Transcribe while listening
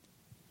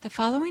The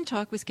following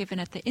talk was given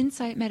at the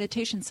Insight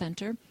Meditation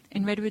Center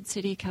in Redwood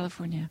City,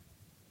 California.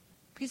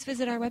 Please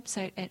visit our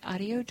website at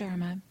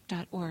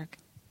audiodharma.org.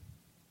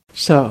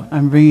 So,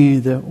 I'm bringing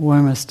you the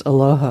warmest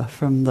aloha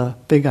from the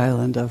big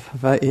island of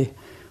Hawaii,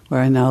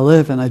 where I now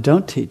live, and I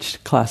don't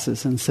teach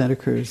classes in Santa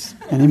Cruz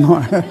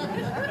anymore.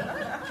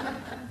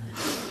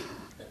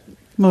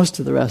 Most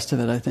of the rest of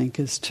it, I think,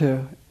 is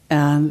true.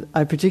 And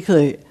I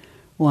particularly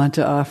want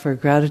to offer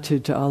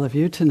gratitude to all of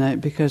you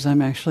tonight because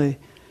I'm actually,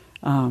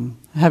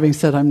 having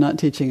said I'm not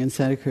teaching in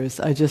Santa Cruz,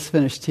 I just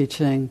finished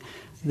teaching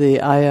the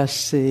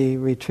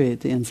ISC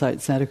retreat, the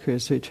Insight Santa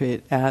Cruz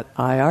retreat at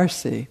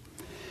IRC.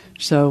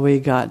 So we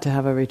got to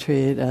have a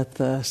retreat at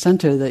the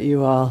center that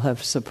you all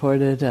have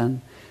supported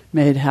and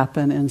made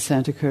happen in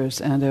Santa Cruz,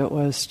 and it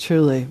was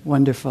truly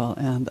wonderful.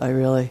 And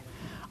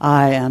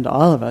I and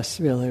all of us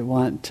really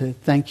want to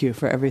thank you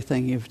for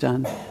everything you've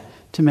done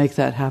to make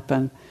that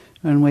happen.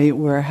 When we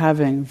were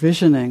having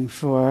visioning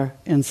for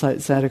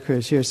Insight Santa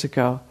Cruz years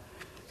ago,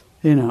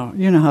 you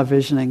know how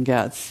visioning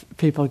gets.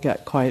 People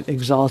get quite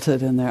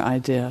exalted in their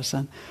ideas,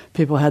 and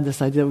people had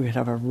this idea we would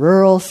have a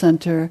rural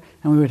center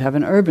and we would have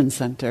an urban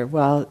center.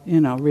 Well,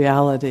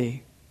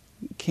 reality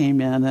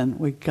came in and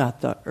we got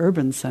the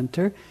urban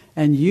center,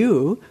 and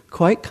you,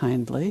 quite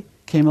kindly,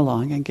 came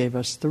along and gave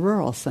us the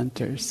rural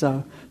center.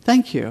 So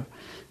thank you,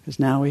 because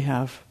now we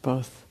have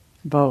both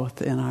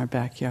in our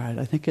backyard.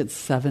 I think it's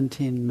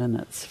 17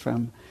 minutes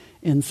from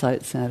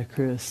Insight Santa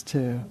Cruz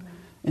to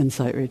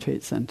Insight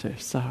Retreat Center.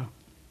 So,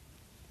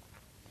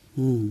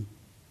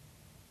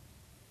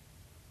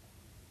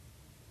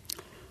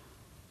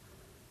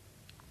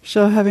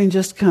 So having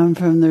just come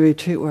from the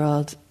retreat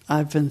world,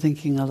 I've been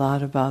thinking a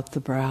lot about the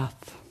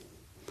breath.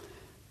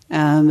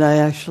 And I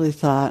actually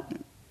thought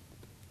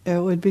it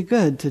would be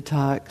good to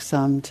talk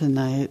some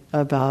tonight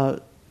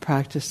about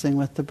practicing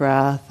with the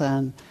breath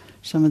and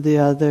some of the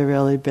other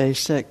really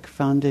basic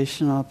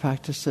foundational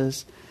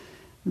practices,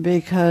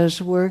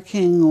 because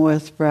working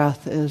with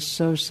breath is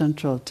so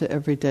central to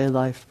everyday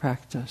life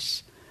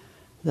practice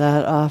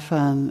that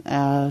often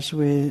as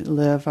we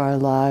live our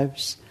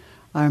lives,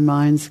 our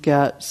minds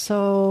get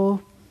so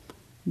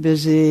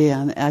busy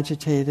and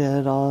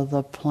agitated, all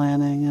the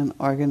planning and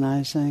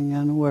organizing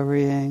and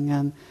worrying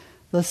and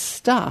the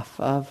stuff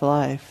of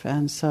life.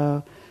 And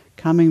so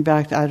coming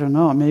back to, I don't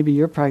know, maybe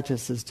your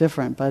practice is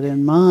different, but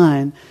in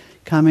mine,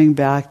 coming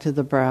back to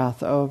the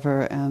breath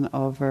over and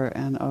over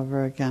and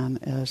over again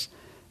is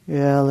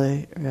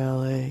really,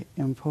 really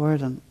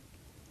important.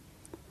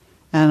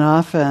 And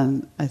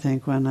often, I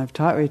think when I've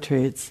taught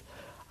retreats,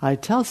 I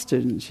tell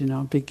students,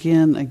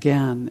 begin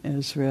again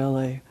is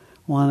really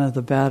one of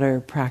the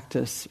better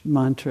practice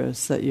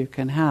mantras that you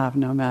can have,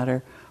 no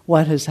matter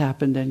what has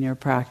happened in your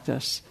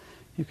practice.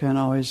 You can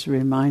always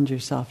remind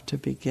yourself to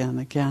begin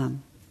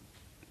again.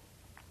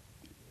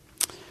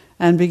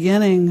 And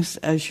beginnings,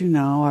 as you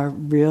know, are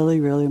really,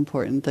 really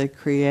important. They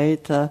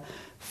create the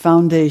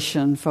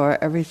foundation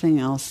for everything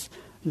else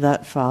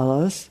that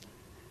follows.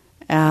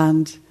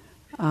 And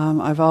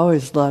I've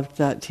always loved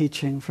that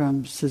teaching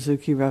from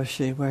Suzuki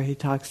Roshi, where he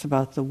talks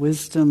about the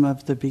wisdom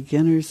of the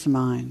beginner's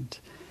mind.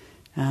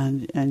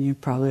 And you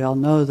probably all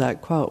know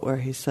that quote where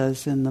he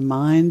says, in the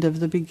mind of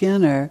the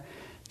beginner,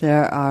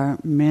 there are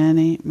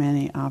many,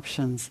 many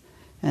options,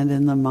 and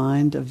in the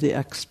mind of the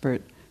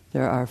expert,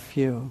 there are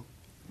few.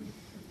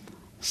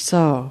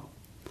 So,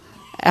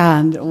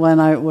 and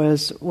when I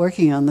was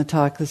working on the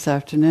talk this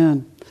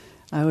afternoon,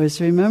 I was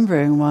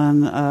remembering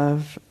one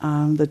of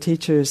the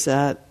teachers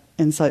at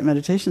Insight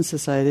Meditation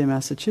Society in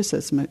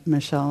Massachusetts,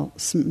 Michelle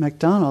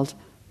McDonald,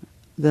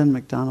 then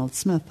McDonald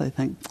Smith, I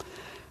think.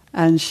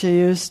 And she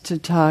used to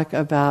talk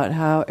about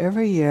how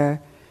every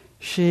year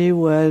she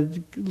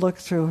would look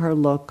through her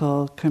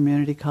local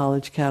community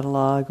college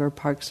catalog or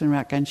Parks and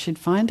Rec, and she'd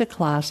find a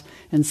class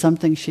in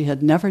something she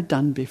had never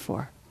done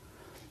before.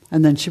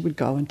 And then she would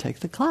go and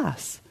take the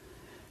class,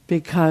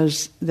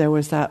 because there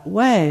was that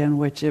way in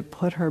which it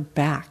put her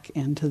back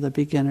into the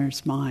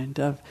beginner's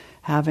mind of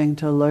having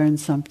to learn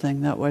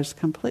something that was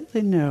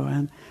completely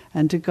new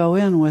and to go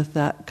in with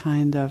that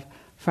kind of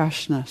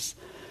freshness.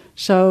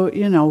 So,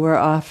 we're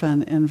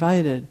often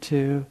invited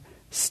to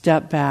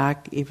step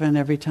back even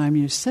every time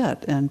you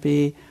sit and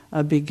be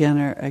a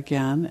beginner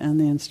again. And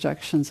the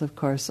instructions, of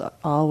course,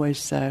 always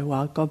say,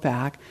 well, go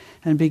back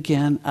and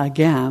begin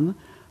again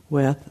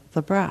with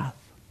the breath.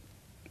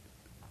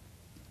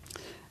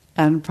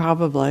 And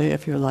probably,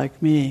 if you're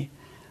like me,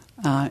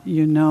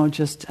 you know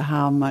just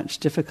how much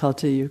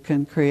difficulty you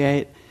can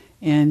create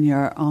in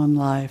your own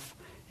life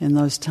in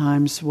those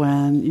times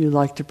when you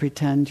like to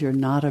pretend you're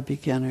not a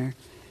beginner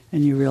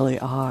and you really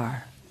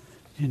are,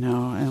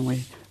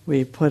 and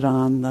we put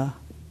on the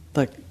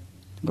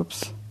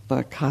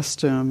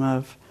costume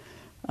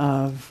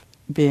of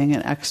being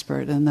an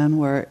expert, and then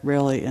we're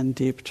really in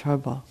deep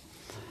trouble.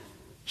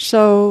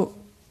 So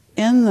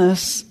in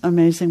this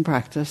amazing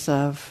practice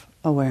of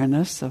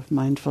awareness, of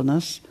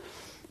mindfulness,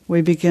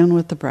 we begin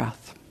with the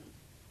breath.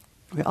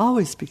 We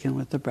always begin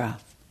with the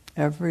breath.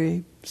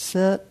 Every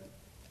sit,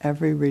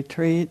 every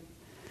retreat,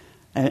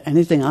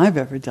 anything I've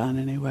ever done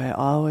anyway,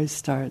 always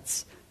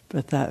starts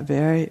with that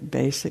very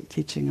basic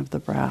teaching of the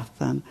breath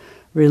and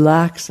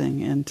relaxing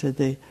into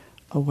the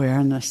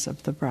awareness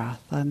of the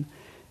breath. And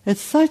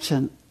it's such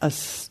an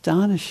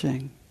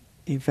astonishing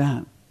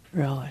event,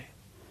 really.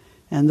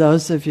 And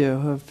those of you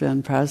who have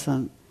been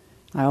present,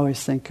 I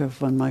always think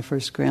of when my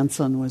first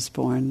grandson was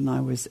born and I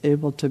was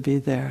able to be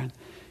there.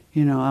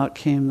 And, out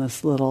came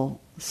this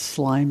little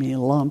slimy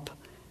lump.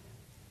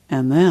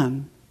 And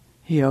then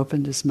he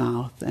opened his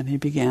mouth and he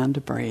began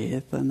to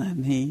breathe. And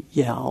then he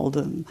yelled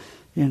and,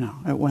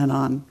 it went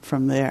on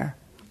from there.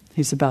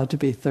 He's about to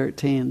be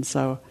 13,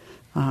 so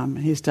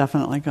he's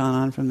definitely gone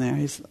on from there.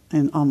 He's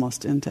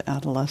almost into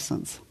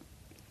adolescence.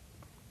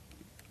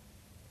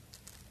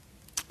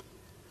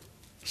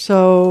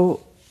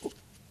 So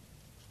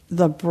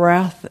the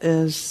breath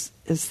is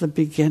the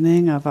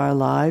beginning of our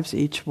lives.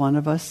 Each one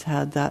of us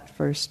had that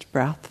first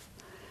breath.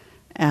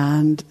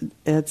 And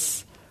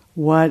it's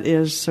what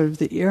is sort of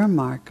the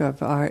earmark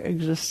of our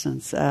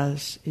existence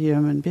as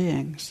human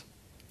beings.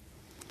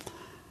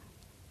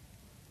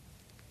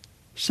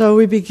 So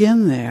we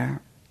begin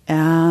there,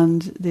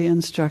 and the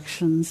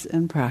instructions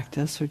in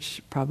practice,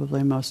 which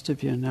probably most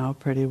of you know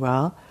pretty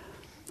well,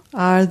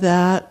 are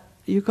that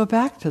you go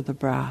back to the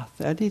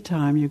breath.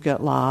 Anytime you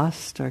get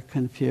lost or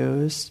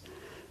confused,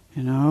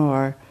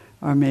 or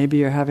maybe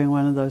you're having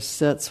one of those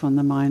sits when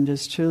the mind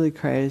is truly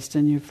crazed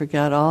and you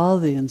forget all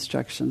the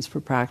instructions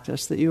for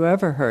practice that you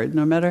ever heard,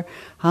 no matter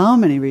how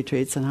many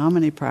retreats and how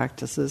many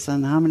practices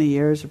and how many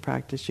years of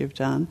practice you've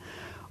done.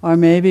 Or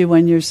maybe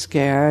when you're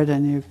scared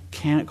and you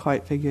can't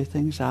quite figure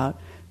things out,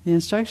 the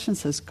instruction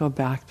says, go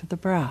back to the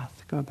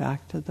breath, go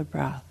back to the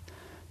breath.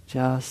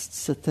 Just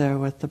sit there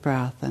with the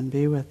breath and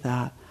be with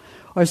that.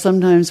 Or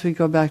sometimes we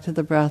go back to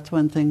the breath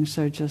when things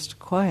are just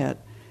quiet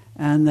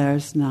and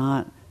there's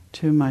not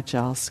too much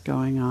else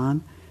going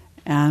on.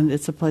 And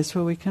it's a place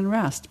where we can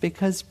rest,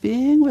 because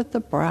being with the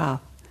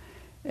breath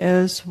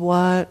is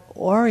what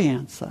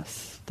orients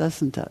us,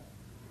 doesn't it?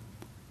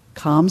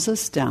 Calms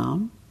us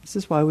down. This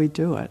is why we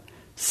do it.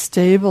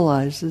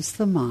 Stabilizes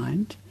the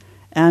mind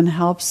and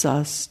helps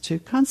us to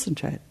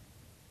concentrate.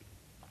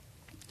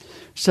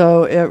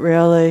 So it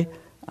really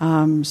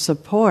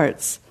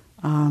supports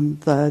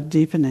the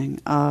deepening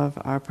of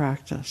our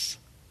practice.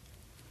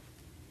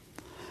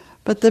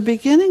 But the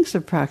beginnings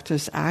of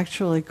practice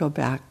actually go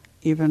back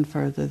even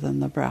further than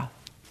the breath.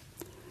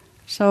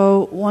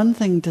 So one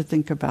thing to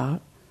think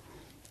about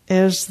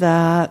is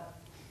that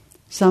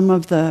some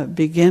of the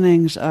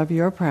beginnings of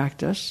your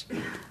practice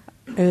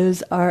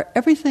are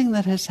everything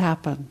that has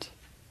happened.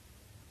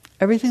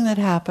 Everything that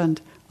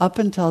happened up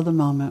until the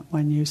moment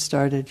when you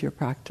started your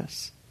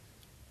practice.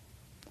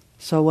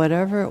 So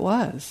whatever it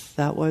was,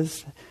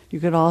 you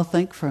could all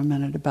think for a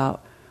minute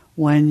about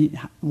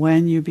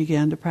when you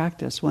began to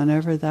practice,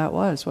 whenever that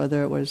was,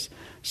 whether it was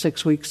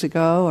 6 weeks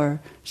ago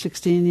or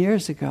 16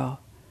 years ago,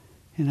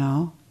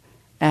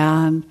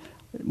 And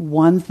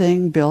one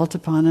thing built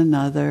upon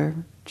another: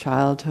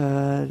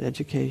 childhood,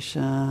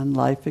 education,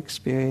 life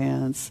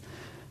experience,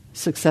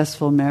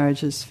 successful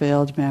marriages,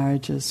 failed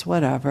marriages,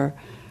 whatever.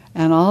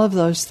 And all of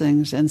those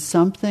things, and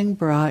something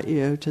brought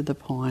you to the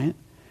point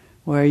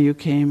where you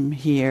came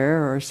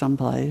here or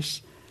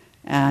someplace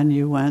and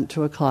you went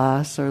to a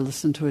class or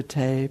listened to a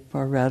tape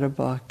or read a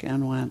book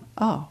and went,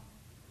 oh.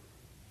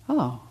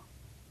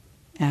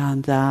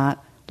 And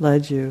that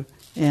led you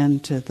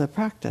into the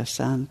practice.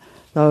 And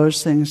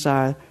those things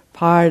are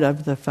part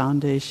of the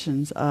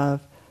foundations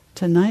of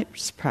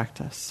tonight's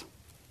practice.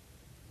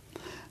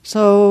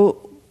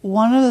 So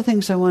one of the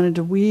things I wanted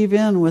to weave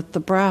in with the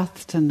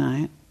breath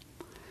tonight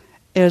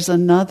is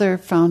another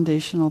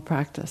foundational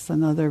practice,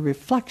 another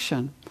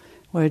reflection,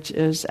 which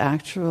is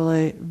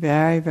actually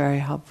very, very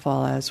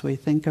helpful as we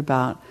think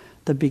about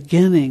the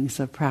beginnings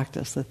of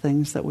practice, the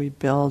things that we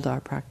build our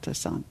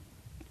practice on.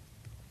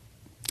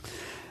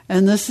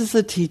 And this is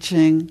a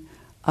teaching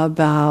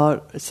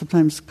about,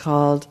 sometimes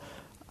called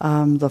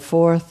the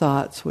 4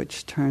 thoughts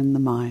which turn the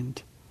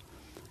mind.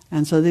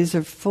 And so these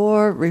are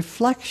 4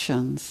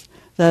 reflections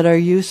that are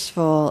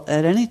useful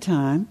at any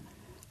time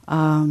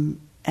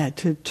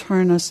to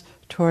turn us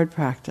toward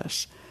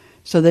practice.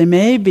 So they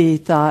may be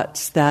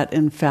thoughts that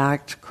in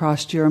fact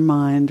crossed your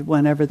mind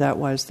whenever that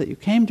was that you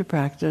came to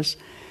practice,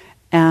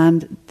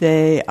 and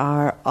they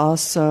are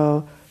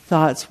also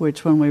thoughts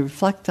which, when we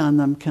reflect on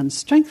them, can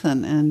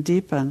strengthen and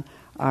deepen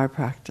our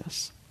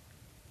practice.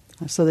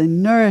 So they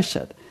nourish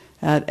it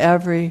at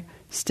every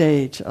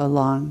stage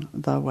along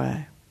the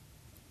way.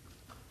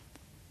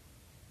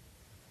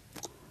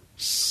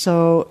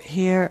 So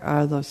here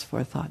are those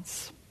 4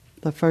 thoughts.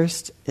 The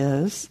first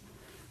is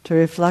to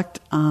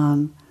reflect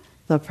on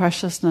the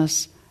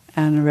preciousness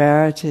and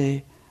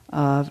rarity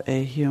of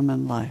a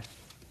human life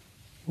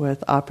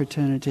with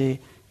opportunity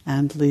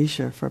and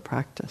leisure for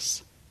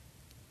practice.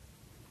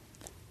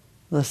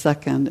 The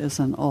second is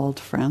an old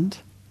friend.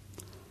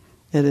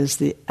 It is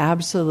the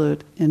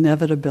absolute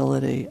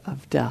inevitability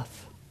of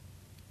death.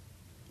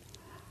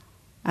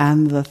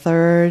 And the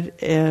third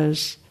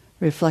is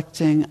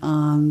reflecting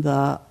on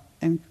the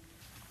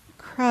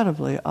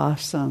incredibly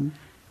awesome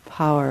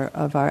power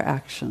of our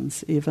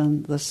actions,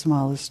 even the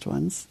smallest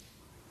ones.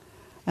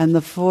 And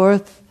the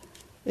fourth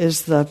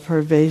is the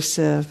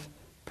pervasive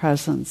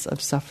presence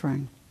of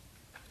suffering.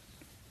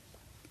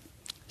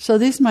 So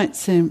these might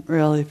seem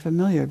really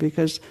familiar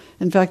because,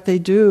 in fact, they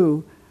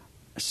do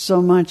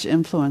so much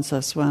influence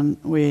us when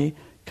we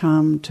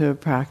come to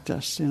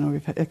practice.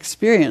 We've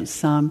experienced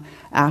some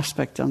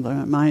aspect of them.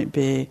 It might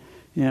be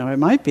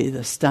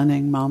the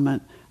stunning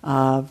moment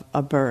of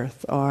a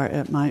birth, or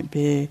it might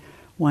be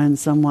when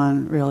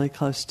someone really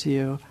close to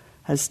you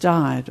has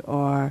died,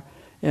 or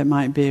it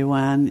might be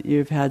when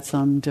you've had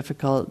some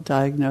difficult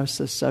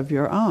diagnosis of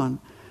your own,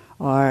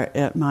 or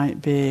it might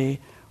be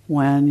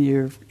when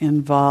you're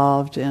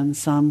involved in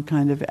some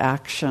kind of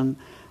action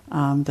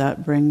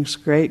that brings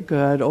great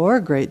good or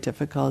great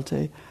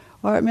difficulty,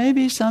 or it may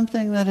be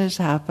something that has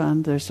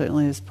happened, there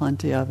certainly is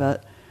plenty of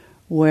it,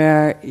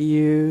 where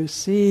you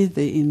see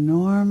the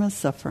enormous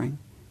suffering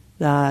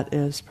that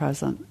is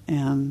present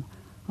on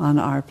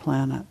our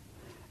planet.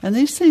 And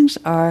these things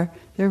they're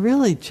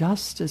really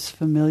just as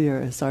familiar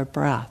as our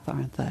breath,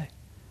 aren't they?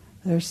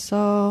 They're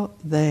so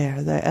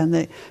there,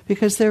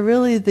 because they're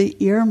really the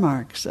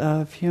earmarks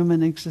of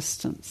human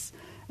existence,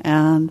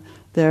 and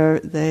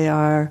they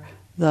are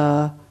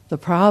the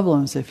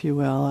problems, if you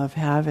will, of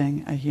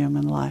having a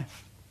human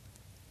life.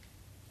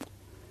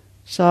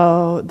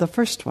 So the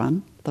first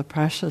one, the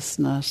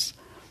preciousness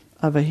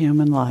of a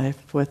human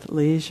life with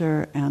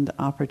leisure and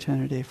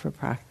opportunity for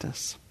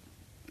practice.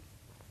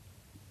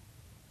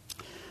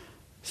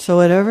 So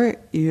whatever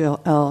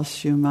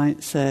else you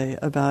might say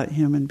about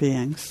human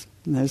beings,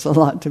 and there's a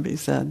lot to be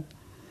said,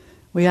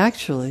 we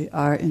actually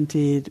are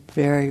indeed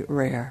very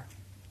rare.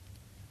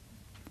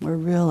 We're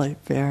really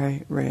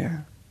very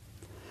rare.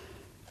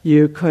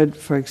 You could,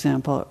 for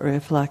example,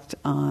 reflect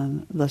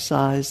on the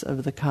size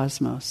of the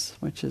cosmos,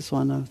 which is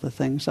one of the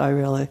things I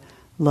really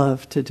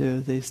love to do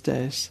these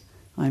days.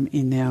 I'm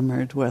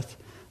enamored with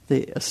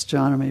the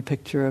astronomy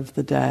picture of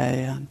the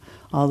day and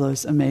all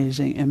those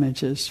amazing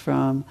images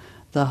from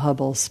the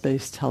Hubble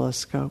Space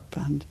Telescope.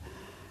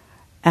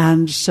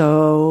 And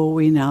so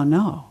we now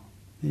know,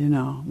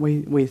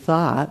 we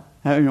thought,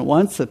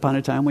 once upon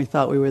a time we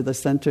thought we were the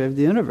center of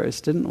the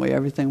universe, didn't we?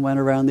 Everything went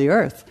around the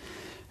earth.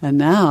 And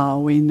now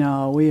we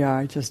know we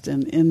are just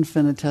an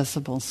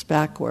infinitesimal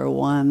speck. We're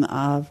one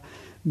of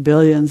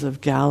billions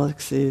of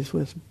galaxies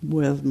with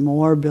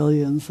more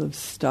billions of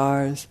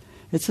stars.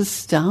 It's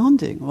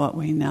astounding what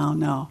we now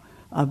know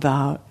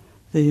about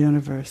the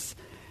universe.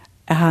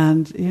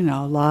 And,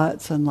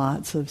 lots and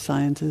lots of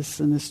scientists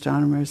and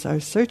astronomers are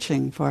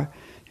searching for,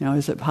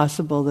 is it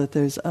possible that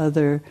there's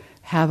other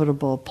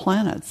habitable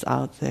planets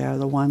out there,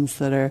 the ones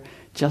that are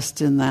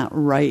just in that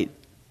right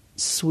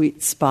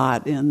sweet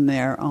spot in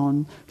their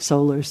own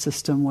solar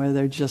system where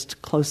they're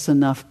just close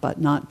enough but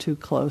not too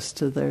close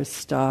to their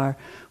star,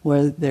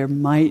 where there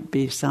might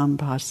be some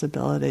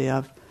possibility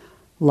of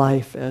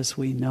life as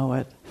we know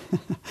it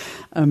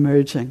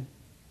emerging.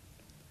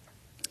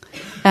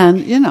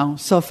 And,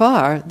 so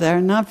far,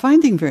 they're not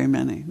finding very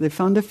many. They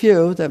found a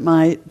few that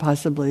might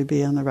possibly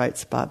be in the right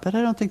spot, but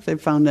I don't think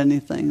they've found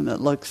anything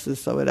that looks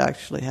as though it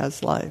actually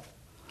has life.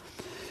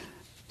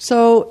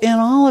 So in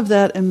all of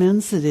that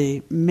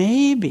immensity,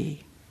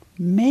 maybe,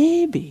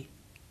 isn't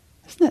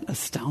it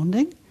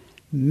astounding?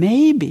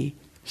 Maybe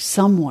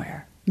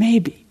somewhere,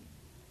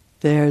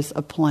 there's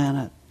a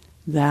planet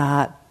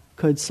that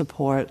could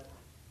support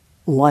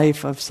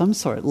life of some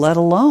sort, let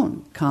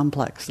alone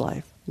complex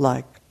life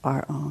like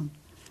our own.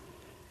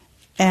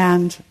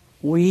 And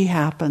we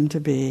happen to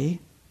be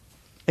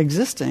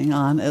existing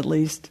on at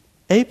least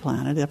a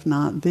planet, if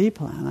not the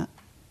planet.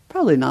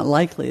 Probably not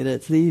likely that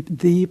it's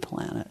the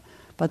planet,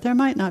 but there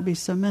might not be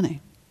so many.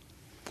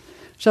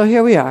 So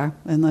here we are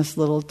in this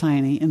little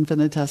tiny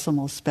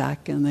infinitesimal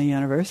speck in the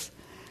universe.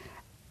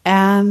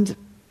 And,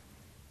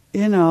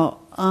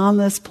 on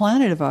this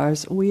planet of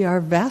ours, we are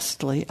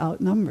vastly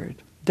outnumbered.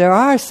 There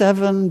are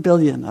 7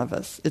 billion of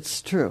us,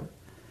 it's true.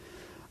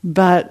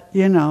 But,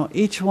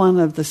 each one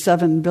of the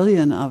 7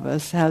 billion of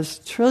us has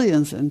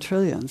trillions and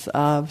trillions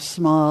of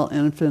small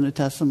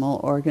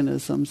infinitesimal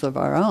organisms of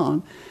our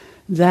own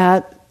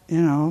that,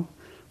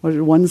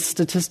 one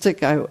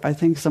statistic I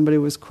think somebody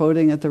was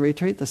quoting at the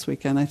retreat this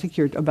weekend, I think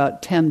you're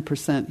about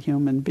 10%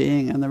 human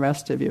being and the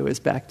rest of you is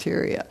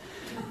bacteria.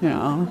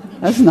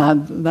 That's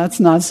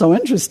not so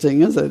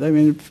interesting, is it? I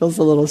mean, it feels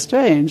a little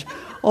strange.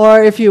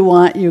 Or if you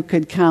want, you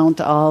could count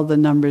all the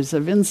numbers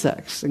of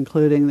insects,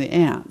 including the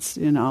ants,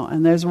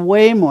 and there's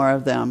way more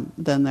of them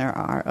than there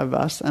are of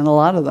us, and a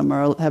lot of them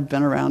have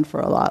been around for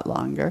a lot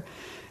longer.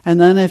 And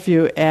then if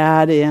you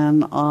add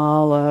in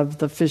all of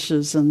the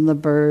fishes and the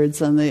birds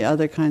and the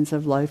other kinds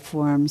of life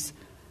forms,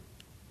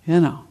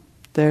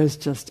 there's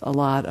just a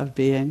lot of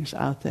beings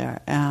out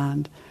there.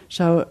 And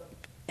so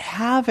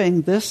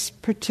having this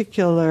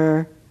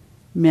particular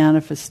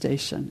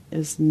manifestation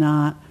is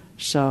not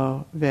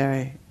so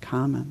very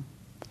common.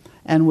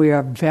 And we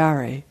are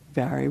very,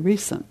 very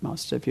recent.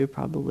 Most of you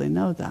probably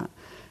know that.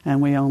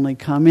 and we only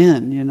come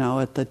in,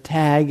 at the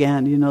tag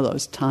end,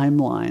 those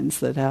timelines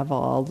that have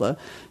all the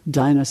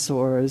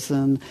dinosaurs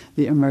and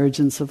the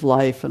emergence of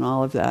life and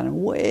all of that.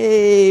 And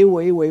way,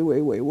 way, way,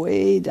 way, way,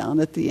 way down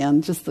at the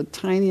end, just the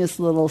tiniest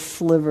little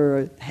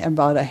sliver,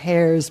 about a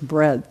hair's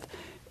breadth,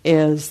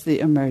 is the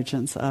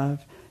emergence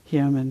of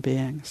human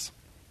beings.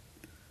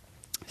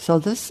 So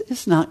this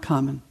is not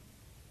common.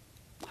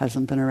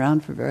 Hasn't been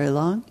around for very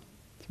long.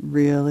 It's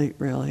really,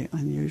 really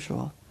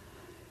unusual.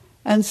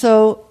 And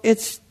so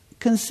it's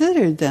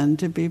considered then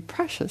to be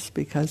precious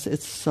because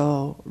it's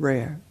so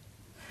rare.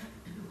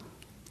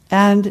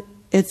 And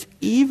it's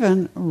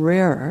even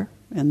rarer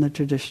in the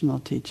traditional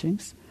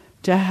teachings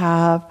to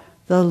have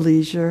the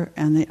leisure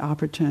and the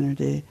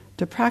opportunity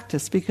to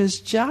practice, because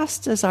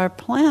just as our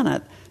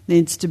planet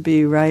needs to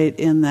be right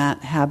in that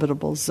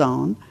habitable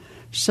zone,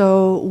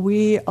 so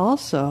we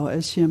also,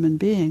 as human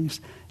beings,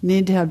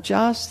 need to have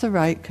just the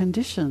right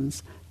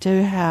conditions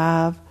to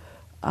have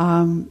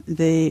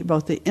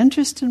both the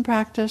interest in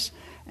practice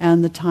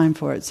and the time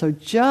for it. So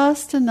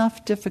just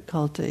enough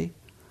difficulty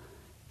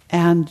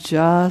and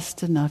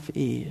just enough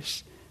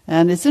ease.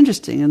 And it's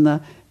interesting, in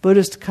the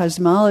Buddhist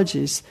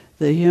cosmologies,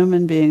 the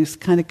human beings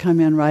kind of come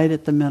in right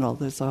at the middle.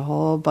 There's a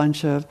whole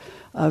bunch of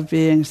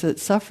beings that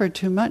suffer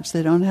too much.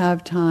 They don't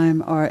have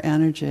time or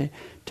energy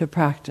to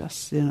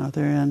practice.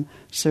 They're in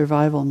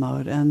survival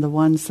mode. And the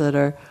ones that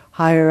are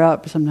higher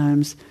up,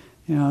 sometimes,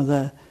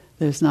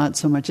 there's not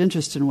so much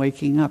interest in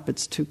waking up.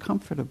 It's too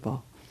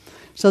comfortable.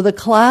 So the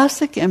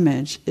classic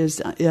image is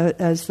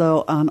as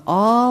though on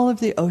all of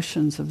the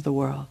oceans of the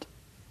world,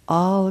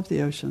 all of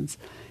the oceans,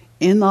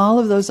 in all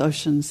of those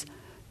oceans,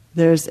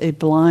 there's a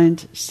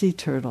blind sea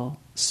turtle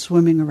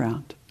swimming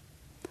around.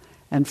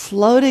 And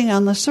floating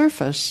on the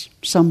surface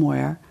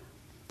somewhere,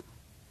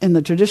 in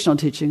the traditional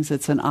teachings,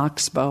 it's an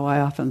oxbow. I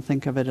often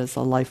think of it as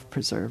a life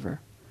preserver,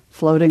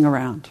 floating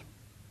around,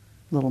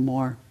 a little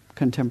more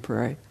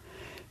contemporary.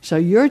 So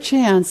your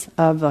chance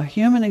of a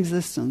human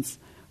existence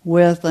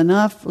with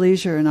enough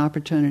leisure and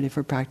opportunity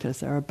for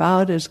practice are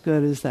about as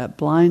good as that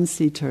blind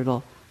sea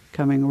turtle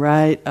coming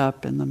right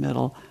up in the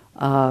middle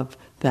of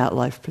that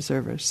life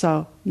preserver.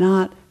 So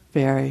not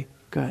very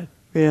good.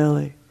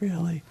 Really,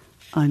 really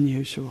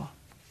unusual.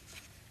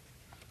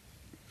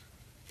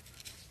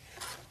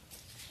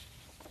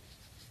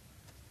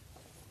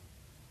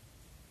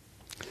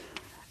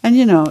 And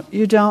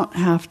you don't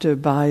have to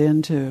buy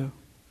into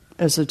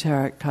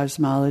esoteric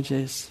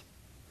cosmologies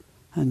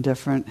and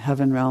different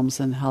heaven realms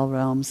and hell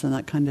realms and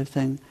that kind of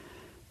thing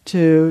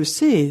to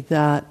see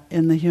that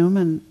in the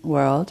human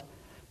world,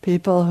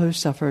 people who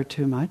suffer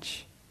too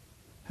much,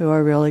 who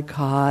are really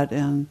caught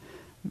in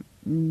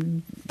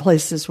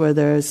places where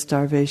there is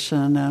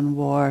starvation and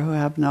war, who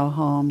have no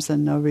homes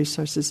and no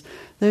resources,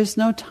 there's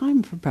no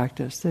time for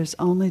practice. There's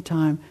only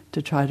time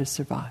to try to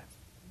survive.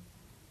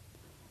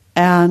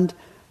 And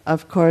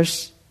of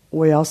course,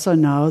 we also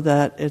know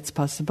that it's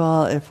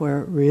possible, if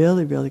we're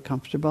really, really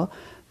comfortable,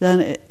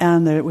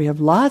 and that we have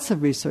lots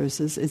of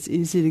resources, it's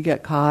easy to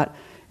get caught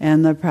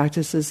in the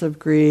practices of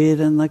greed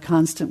and the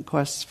constant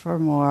quest for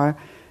more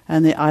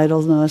and the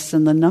idleness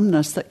and the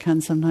numbness that can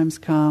sometimes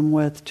come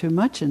with too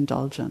much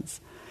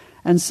indulgence.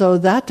 And so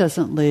that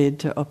doesn't lead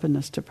to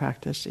openness to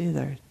practice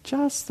either.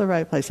 Just the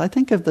right place. I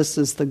think of this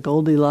as the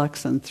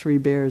Goldilocks and Three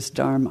Bears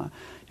Dharma.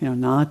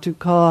 Not too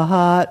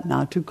hot,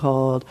 not too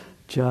cold,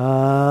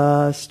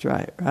 just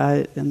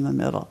right in the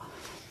middle.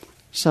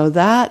 So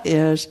that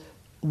is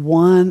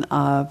one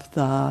of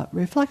the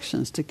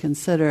reflections to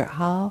consider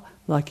how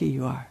lucky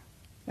you are.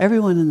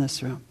 Everyone in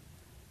this room,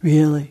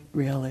 really,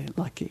 really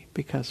lucky,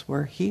 because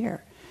we're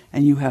here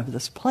and you have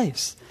this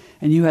place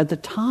and you had the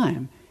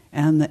time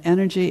and the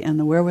energy and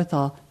the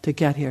wherewithal to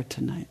get here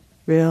tonight.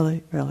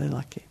 Really, really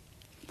lucky.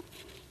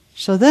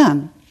 So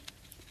then,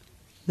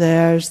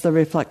 there's the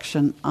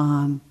reflection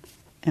on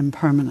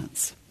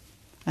impermanence.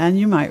 And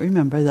you might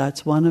remember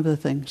that's one of the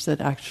things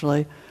that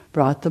actually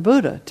brought the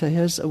Buddha to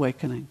his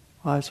awakening,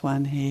 was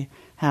when he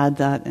had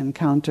that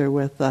encounter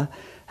with the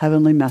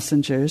heavenly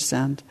messengers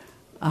and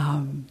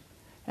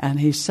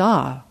he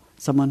saw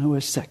someone who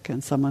was sick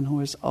and someone who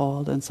was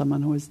old and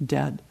someone who was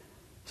dead.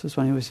 This was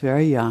when he was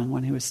very young,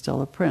 when he was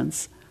still a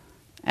prince.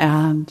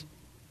 And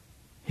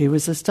he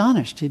was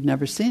astonished. He'd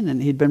never seen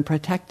it. He'd been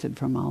protected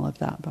from all of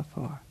that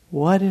before.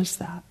 What is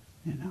that?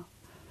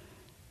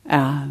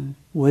 And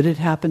would it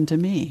happen to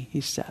me? He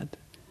said.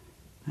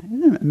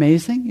 Isn't it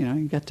amazing?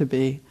 You get to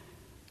be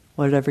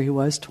whatever he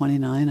was,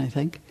 29, I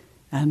think,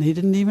 and he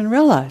didn't even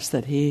realize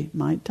that he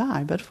might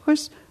die. But of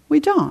course, we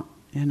don't.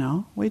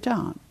 We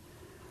don't.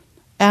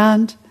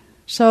 And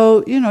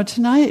so,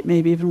 tonight,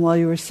 maybe even while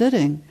you were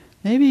sitting,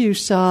 maybe you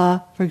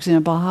saw, for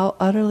example, how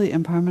utterly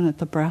impermanent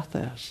the breath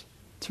is.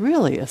 It's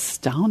really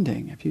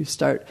astounding if you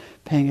start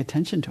paying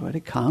attention to it.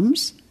 It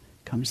comes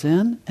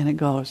in, and it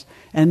goes.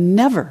 And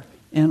never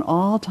in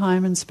all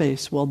time and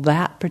space will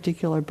that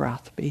particular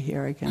breath be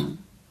here again.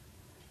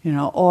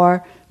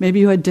 Or maybe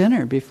you had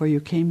dinner before you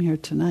came here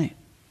tonight.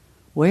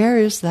 Where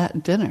is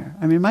that dinner?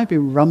 I mean, it might be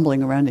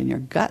rumbling around in your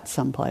gut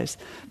someplace,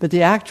 but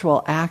the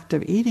actual act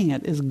of eating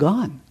it is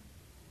gone.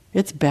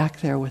 It's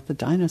back there with the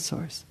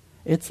dinosaurs.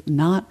 It's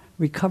not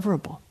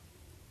recoverable.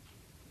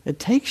 It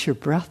takes your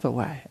breath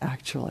away,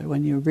 actually,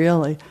 when you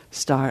really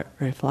start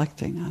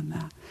reflecting on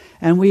that.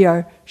 And we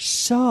are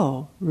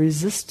so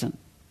resistant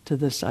to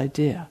this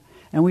idea.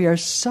 And we are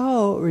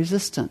so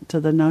resistant to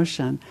the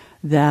notion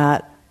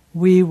that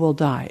we will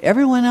die.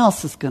 Everyone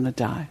else is going to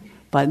die,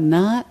 but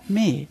not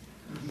me.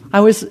 I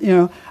was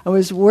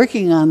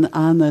working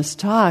on this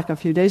talk a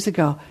few days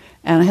ago,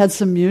 and I had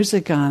some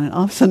music on, and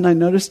all of a sudden I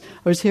noticed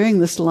I was hearing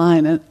this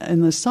line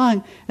in the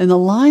song, and the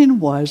line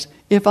was,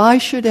 "If I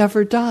should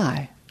ever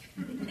die."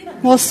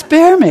 Well,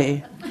 spare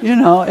me,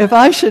 if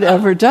I should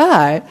ever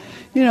die,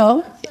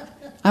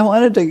 I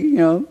wanted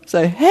to,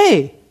 say,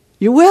 hey,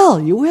 you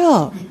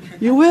will.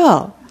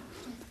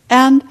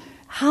 And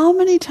how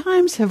many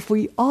times have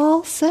we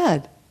all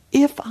said,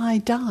 if I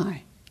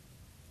die,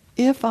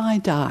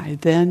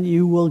 then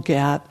you will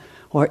get,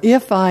 or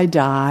if I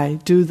die,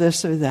 do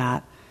this or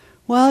that.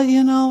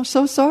 Well,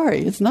 so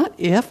sorry. It's not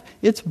if,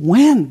 it's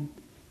when.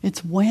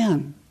 It's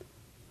when.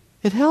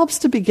 It helps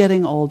to be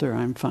getting older,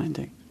 I'm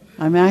finding.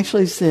 I'm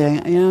actually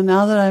seeing,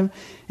 now that I'm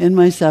in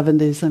my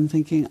 70s, I'm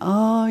thinking,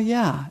 oh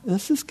yeah,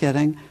 this is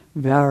getting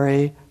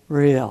very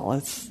real.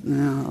 It's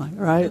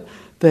right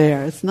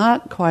there. It's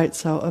not quite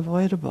so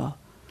avoidable.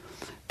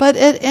 But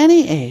at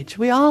any age,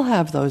 we all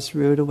have those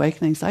rude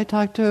awakenings. I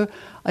talked to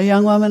a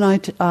young woman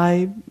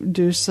I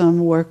do some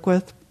work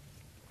with.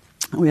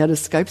 We had a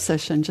Skype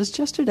session just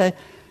yesterday.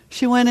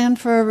 She went in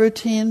for a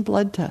routine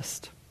blood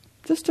test.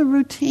 Just a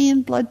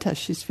routine blood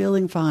test. She's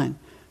feeling fine.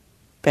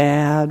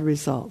 Bad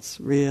results,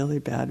 really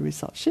bad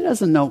results. She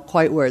doesn't know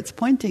quite where it's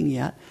pointing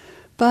yet,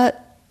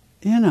 but,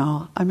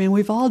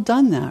 we've all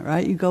done that,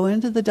 right? You go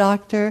into the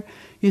doctor,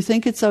 you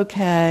think it's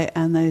okay,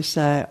 and they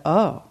say,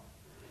 oh,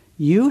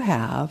 you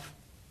have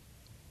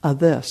a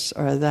this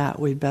or a that,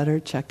 we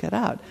better check it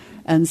out.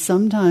 And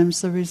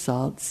sometimes the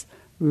results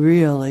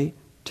really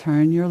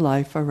turn your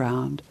life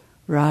around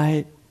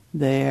right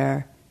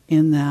there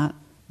in that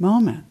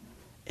moment.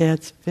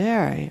 It's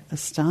very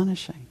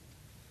astonishing.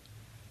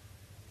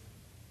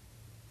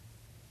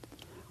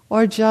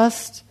 Or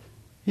just,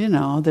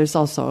 there's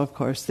also, of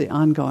course, the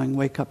ongoing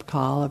wake-up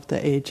call of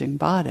the aging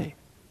body.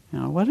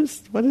 What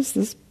does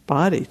this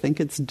body think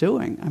it's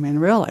doing? I mean,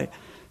 really.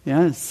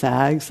 It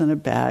sags and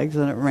it bags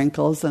and it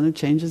wrinkles and it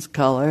changes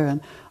color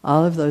and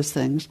all of those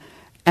things.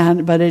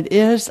 But it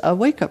is a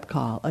wake-up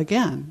call,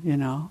 again,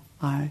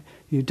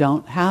 you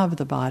don't have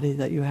the body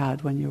that you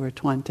had when you were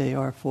 20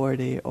 or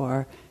 40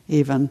 or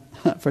even,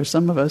 for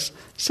some of us,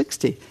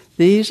 60.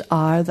 These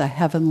are the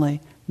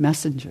heavenly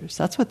messengers.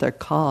 That's what they're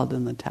called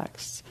in the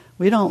texts.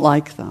 We don't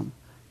like them,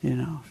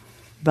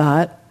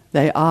 but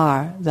they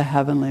are the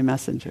heavenly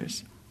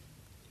messengers.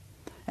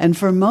 And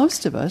for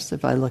most of us,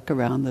 if I look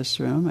around this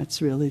room,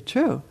 it's really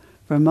true.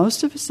 For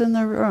most of us in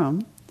the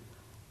room,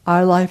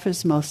 our life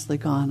is mostly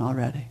gone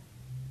already.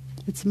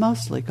 It's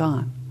mostly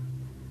gone.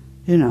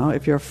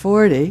 If you're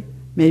 40,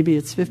 maybe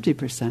it's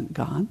 50%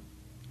 gone.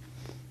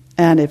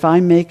 And if I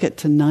make it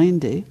to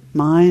 90,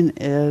 mine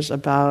is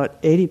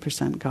about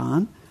 80%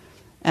 gone.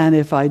 And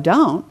if I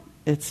don't,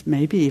 it's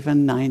maybe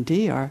even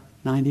 90 or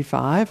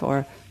 95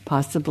 or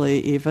possibly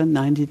even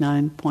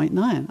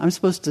 99.9. I'm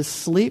supposed to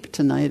sleep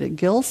tonight at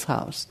Gil's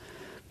house.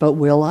 But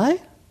will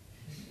I?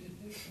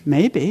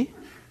 Maybe.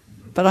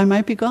 But I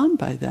might be gone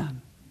by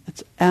then.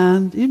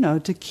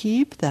 To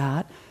keep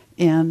that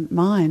in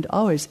mind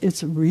always,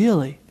 it's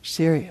really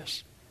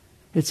serious.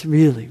 It's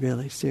really,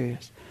 really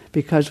serious.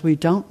 Because we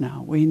don't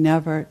know. We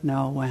never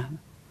know when.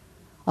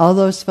 All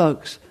those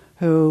folks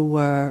who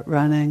were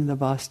running the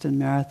Boston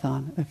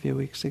Marathon a few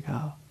weeks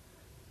ago,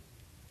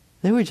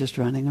 they were just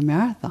running a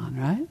marathon,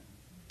 right?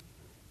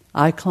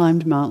 I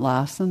climbed Mount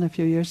Lassen a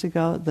few years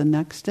ago. The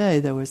next day,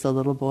 there was a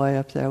little boy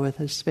up there with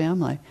his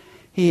family.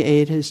 He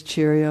ate his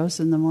Cheerios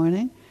in the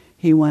morning.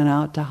 He went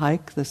out to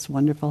hike this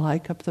wonderful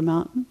hike up the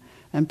mountain,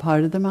 and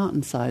part of the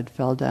mountainside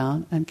fell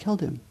down and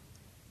killed him.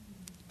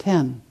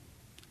 10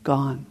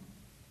 gone.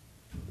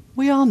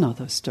 We all know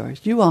those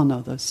stories. You all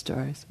know those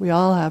stories. We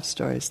all have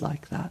stories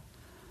like that.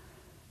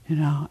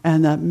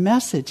 And that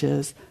message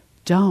is,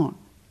 don't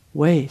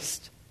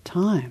waste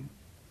time.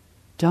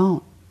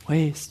 Don't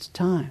waste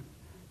time.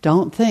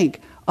 Don't think,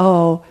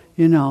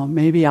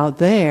 maybe out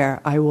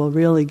there I will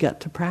really get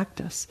to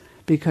practice,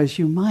 because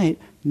you might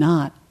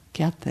not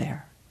get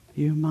there.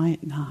 You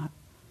might not.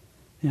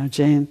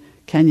 Jane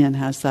Kenyon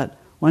has that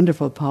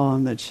wonderful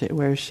poem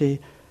where she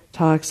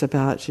talks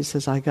about, she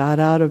says, I got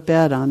out of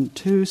bed on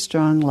 2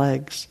 strong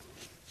legs.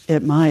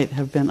 It might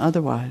have been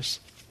otherwise.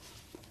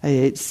 I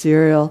ate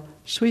cereal,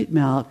 sweet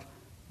milk,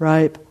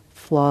 ripe,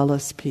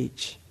 flawless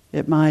peach.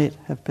 It might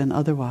have been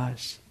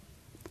otherwise.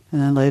 And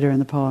then later in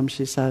the poem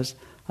she says,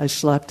 I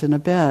slept in a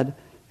bed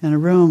in a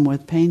room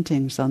with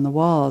paintings on the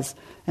walls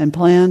and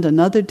planned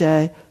another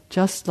day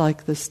just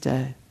like this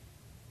day.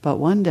 But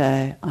one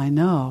day I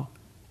know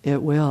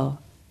it will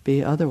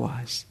be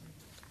otherwise.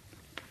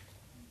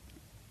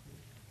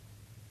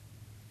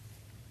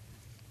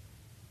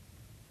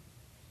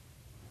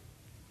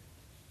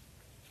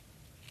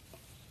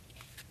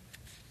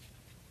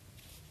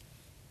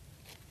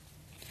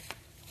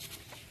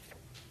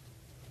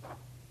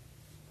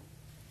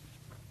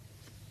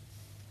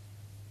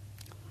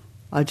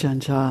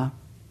 Ajahn Chah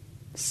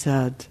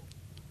said,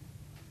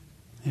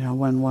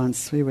 when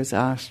once he was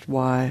asked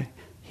why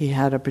he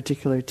had a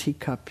particular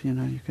teacup,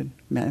 you could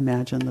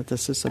imagine that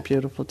this is a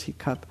beautiful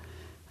teacup.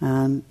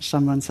 And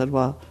someone said,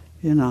 well,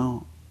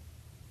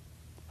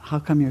 how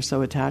come you're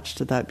so attached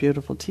to that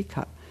beautiful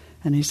teacup?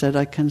 And he said,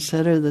 I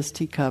consider this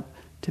teacup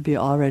to be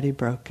already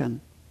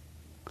broken,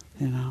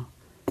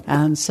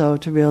 And so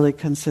to really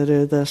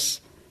consider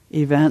this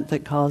event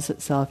that calls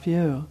itself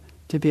you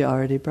to be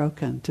already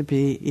broken, to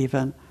be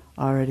even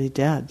already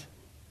dead.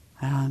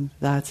 And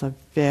that's a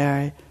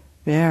very,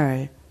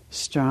 very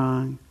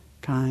strong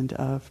kind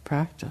of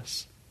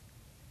practice.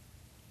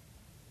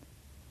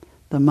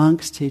 The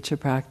monks teach a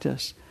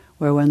practice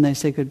where when they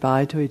say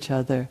goodbye to each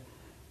other,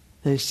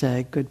 they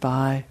say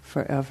goodbye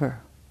forever.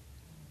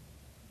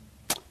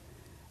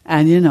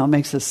 And it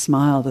makes us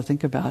smile to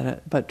think about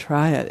it, but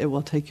try it. It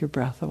will take your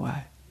breath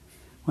away.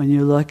 When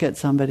you look at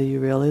somebody you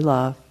really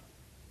love,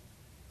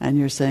 and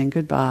you're saying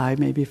goodbye,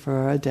 maybe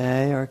for a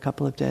day or a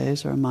couple of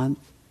days or a month,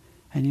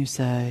 and you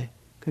say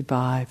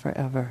goodbye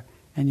forever,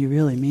 and you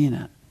really mean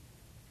it.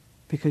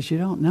 Because you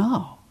don't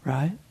know,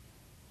 right?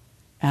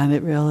 And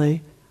it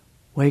really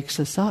wakes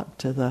us up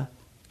to the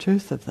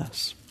truth of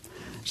this.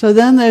 So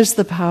then there's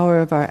the power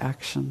of our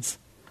actions.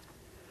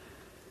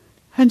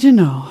 And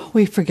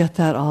we forget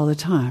that all the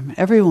time.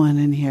 Everyone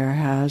in here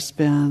has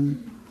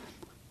been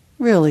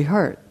really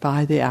hurt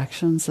by the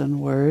actions and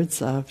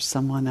words of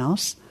someone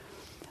else.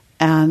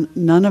 And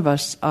none of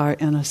us are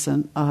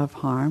innocent of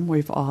harm.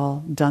 We've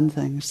all done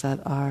things that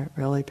are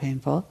really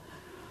painful.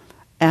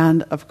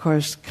 And, of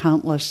course,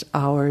 countless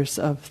hours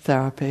of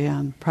therapy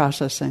and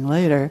processing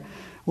later,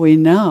 we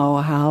know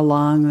how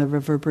long the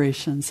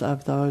reverberations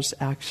of those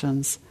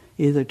actions,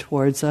 either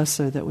towards us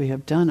or that we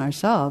have done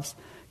ourselves,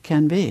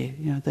 can be.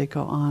 They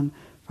go on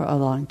for a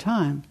long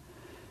time.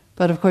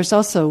 But, of course,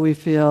 also we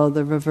feel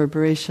the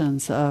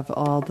reverberations of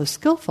all the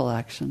skillful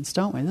actions,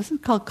 don't we? This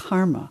is called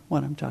karma,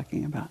 what I'm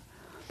talking about.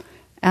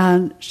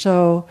 And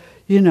so,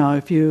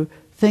 if you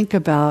think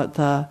about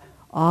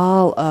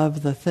all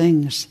of the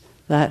things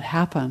that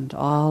happened,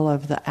 all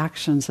of the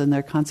actions and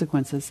their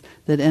consequences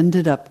that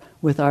ended up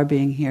with our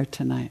being here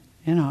tonight,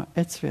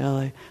 it's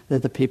really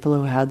the people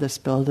who had this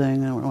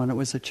building when it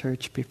was a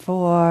church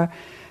before,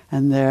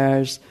 and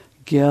there's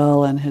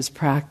Gil and his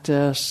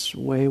practice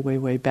way, way,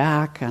 way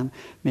back, and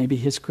maybe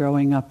his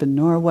growing up in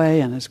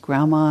Norway, and his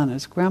grandma and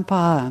his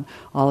grandpa, and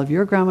all of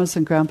your grandmas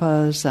and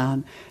grandpas,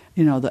 and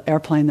the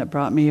airplane that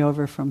brought me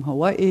over from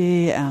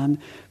Hawaii, and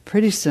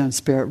pretty soon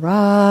Spirit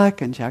Rock,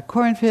 and Jack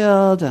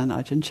Kornfield, and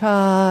Ajahn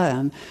Chah,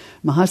 and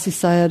Mahasi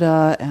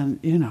Sayadaw, and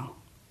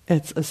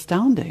it's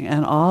astounding.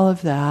 And all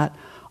of that,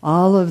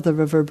 all of the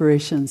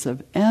reverberations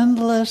of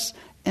endless,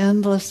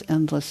 endless,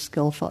 endless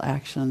skillful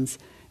actions.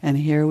 And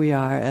here we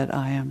are at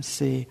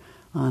IMC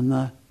on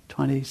the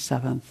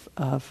 27th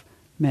of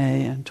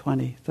May in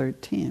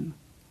 2013.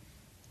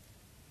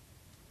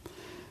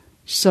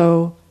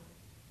 So,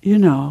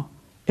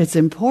 it's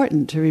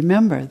important to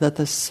remember that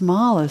the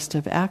smallest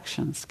of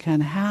actions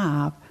can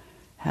have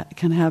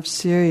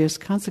serious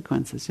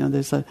consequences.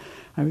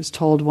 I was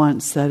told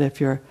once that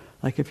if you're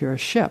a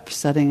ship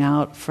setting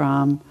out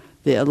from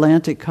the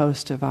Atlantic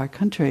coast of our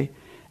country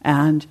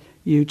and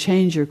you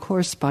change your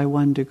course by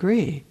 1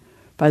 degree,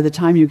 by the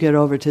time you get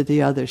over to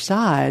the other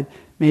side,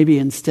 maybe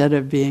instead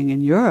of being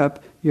in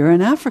Europe, you're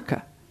in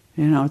Africa.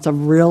 It's a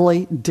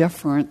really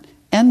different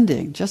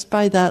ending just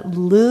by that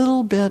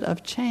little bit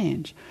of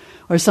change.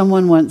 Or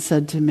someone once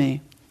said to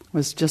me,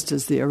 was just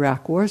as the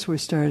Iraq wars were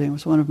starting,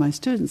 was one of my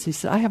students, he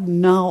said, I have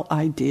no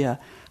idea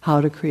how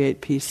to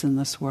create peace in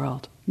this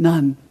world.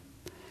 None.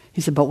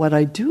 He said, but what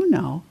I do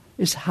know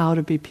is how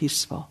to be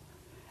peaceful.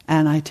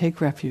 And I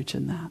take refuge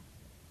in that.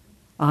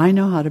 I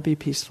know how to be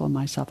peaceful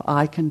myself.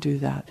 I can do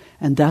that.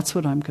 And that's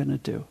what I'm going to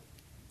do.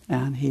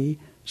 And he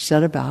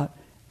set about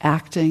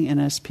acting in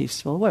as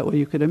peaceful way. Well,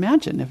 you could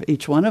imagine if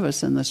each one of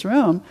us in this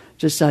room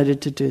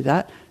decided to do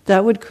that,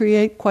 that would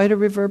create quite a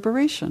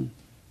reverberation.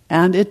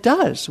 And it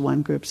does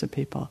when groups of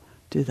people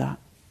do that.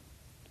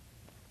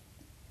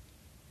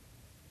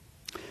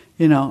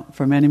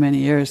 For many, many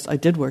years, I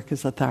did work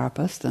as a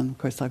therapist, and of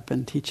course I've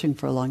been teaching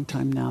for a long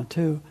time now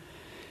too.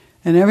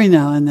 And every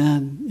now and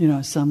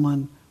then,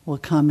 someone will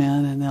come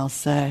in and they'll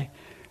say,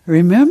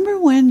 remember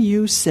when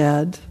you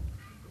said,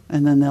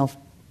 and then they'll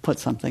put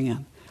something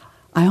in.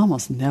 I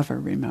almost never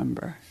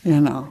remember,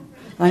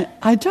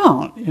 I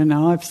don't,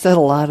 I've said a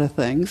lot of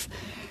things.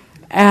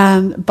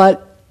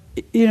 But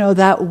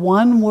that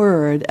one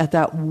word at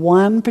that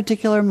one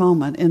particular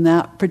moment in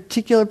that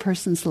particular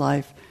person's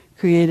life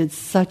created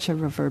such a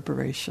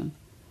reverberation.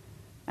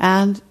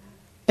 And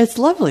it's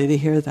lovely to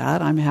hear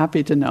that. I'm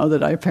happy to know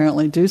that I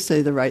apparently do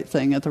say the right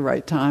thing at the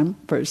right time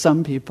for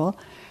some people.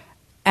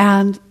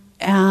 And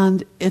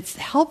it's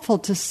helpful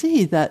to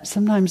see that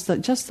sometimes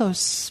just those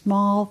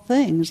small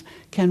things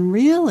can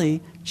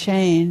really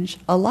change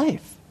a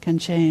life, can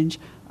change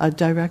a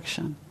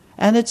direction.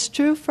 And it's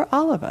true for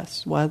all of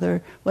us,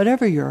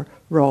 whatever your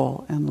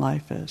role in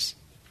life is.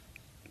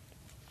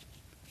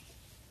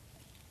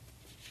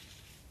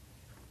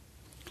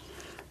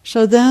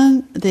 So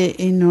then the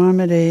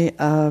enormity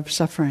of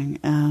suffering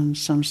and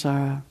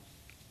samsara.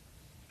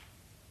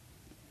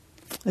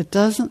 It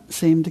doesn't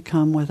seem to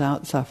come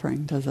without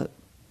suffering, does it?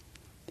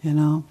 You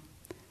know?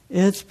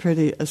 It's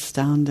pretty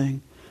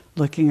astounding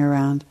looking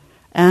around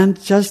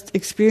and just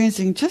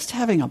experiencing, just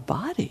having a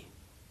body.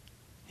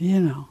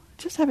 You know,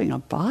 just having a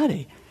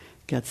body.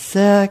 It gets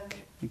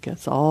sick, it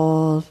gets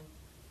old.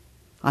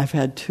 I've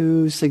had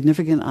 2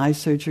 significant eye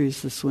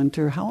surgeries this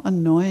winter. How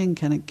annoying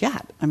can it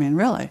get? I mean,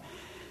 really.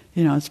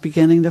 You know, it's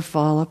beginning to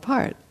fall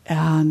apart.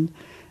 And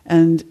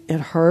it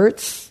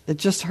hurts. It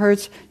just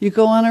hurts. You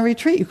go on a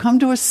retreat. You come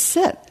to a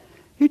sit.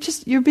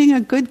 You're being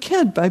a good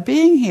kid by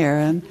being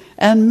here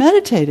and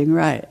meditating,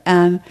 right?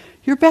 And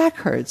your back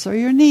hurts, or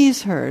your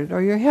knees hurt,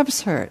 or your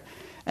hips hurt.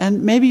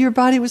 And maybe your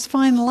body was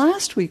fine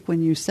last week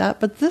when you sat,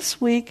 but this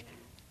week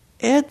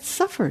it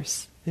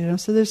suffers. You know,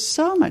 so there's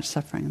so much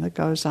suffering that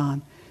goes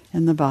on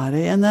in the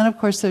body. And then, of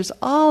course, there's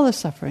all the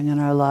suffering in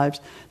our lives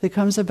that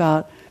comes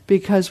about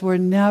because we're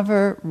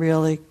never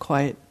really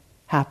quite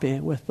happy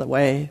with the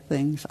way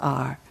things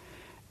are.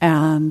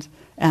 And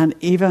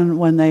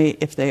even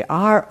if they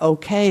are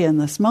okay in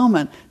this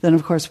moment, then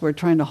of course we're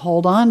trying to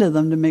hold on to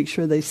them to make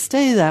sure they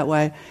stay that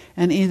way.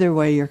 And either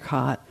way you're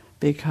caught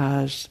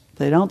because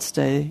they don't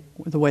stay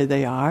the way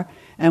they are.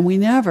 And we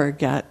never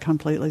get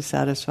completely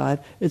satisfied.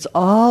 It's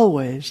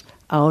always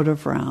out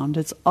of round.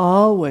 It's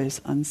always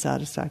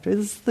unsatisfactory.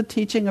 This is the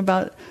teaching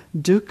about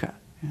dukkha,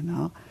 you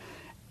know.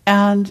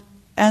 And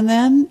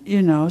then,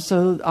 you know,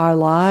 so our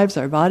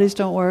bodies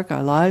don't work,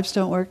 our lives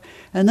don't work.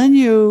 And then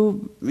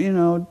you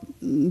know,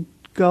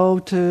 go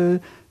to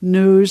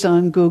news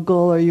on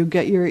Google, or you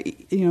get your,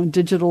 you know,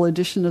 digital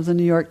edition of the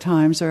New York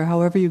Times, or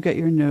however you get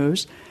your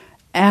news,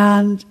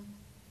 and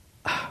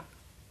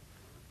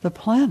the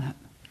planet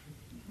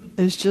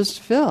is just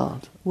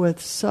filled with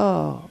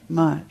so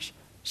much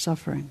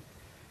suffering.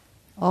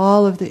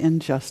 All of the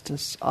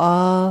injustice,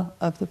 all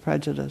of the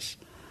prejudice,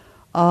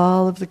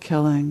 all of the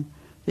killing,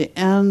 the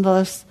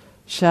endless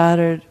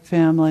shattered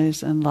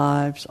families and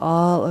lives,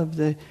 all of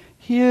the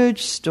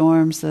huge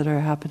storms that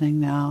are happening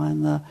now,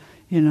 and the,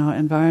 you know,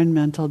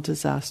 environmental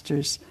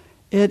disasters.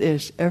 It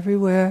is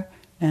everywhere,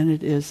 and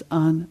it is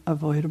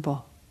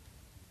unavoidable.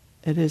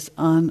 It is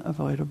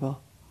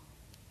unavoidable.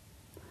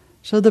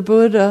 So the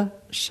Buddha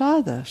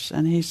saw this,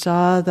 and he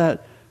saw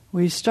that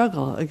we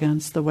struggle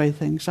against the way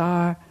things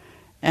are,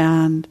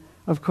 and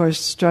of course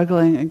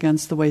struggling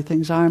against the way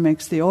things are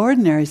makes the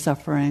ordinary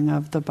suffering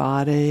of the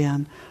body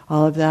and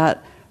all of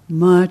that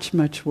much,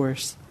 much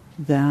worse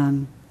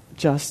than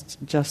just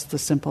the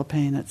simple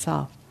pain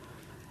itself.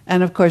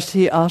 And of course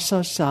he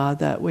also saw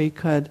that we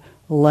could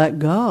let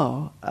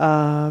go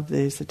of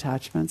these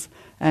attachments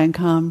and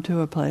come to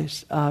a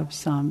place of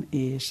some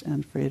ease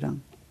and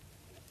freedom.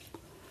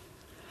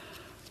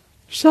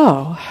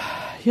 So,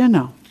 you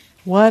know,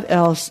 what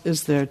else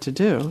is there to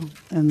do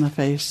in the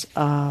face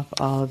of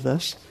all of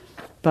this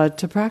but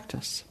to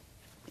practice?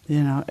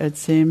 You know, it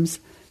seems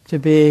to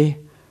be,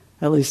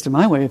 at least in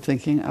my way of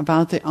thinking,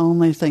 about the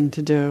only thing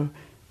to do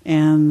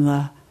in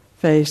the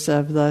face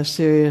of the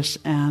serious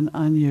and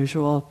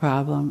unusual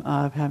problem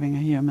of having a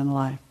human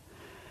life.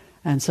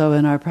 And so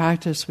in our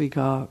practice we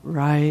go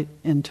right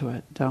into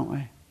it, don't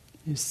we?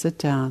 You sit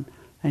down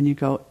and you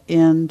go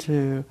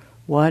into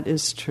what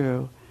is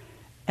true.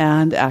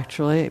 And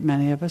actually,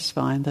 many of us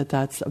find that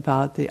that's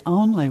about the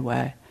only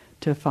way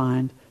to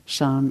find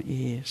some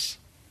ease.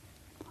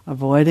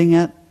 Avoiding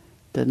it,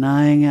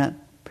 denying it,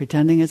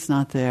 pretending it's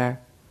not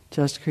there,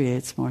 just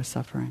creates more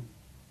suffering.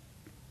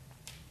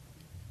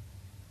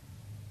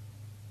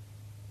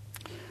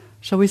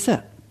 So we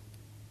sit.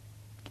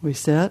 We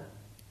sit.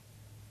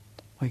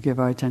 We give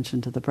our attention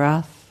to the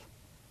breath.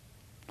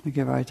 We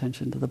give our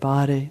attention to the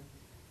body.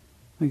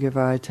 We give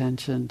our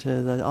attention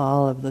to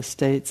all of the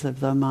states of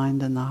the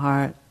mind and the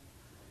heart,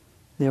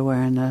 the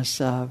awareness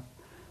of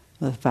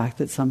the fact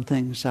that some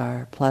things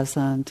are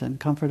pleasant and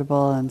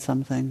comfortable and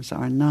some things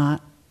are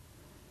not.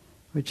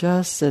 We're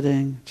just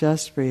sitting,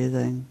 just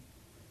breathing,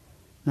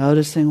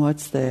 noticing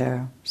what's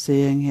there,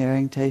 seeing,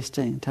 hearing,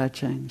 tasting,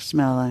 touching,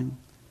 smelling,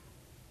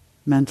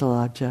 mental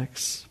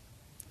objects,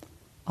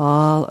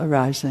 all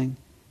arising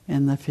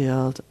in the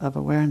field of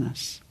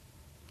awareness.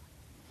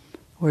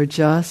 We're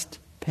just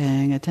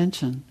paying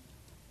attention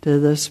to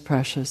this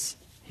precious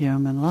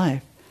human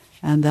life.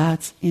 And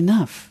that's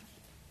enough.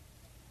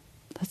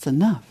 That's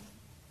enough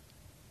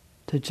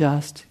to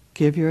just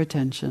give your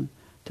attention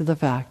to the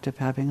fact of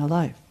having a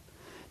life.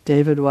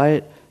 David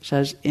Whyte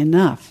says,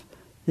 enough.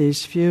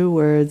 These few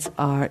words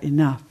are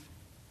enough.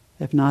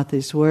 If not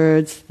these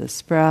words,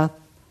 this breath.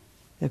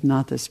 If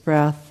not this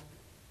breath,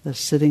 this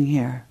sitting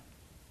here.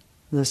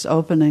 This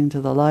opening to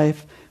the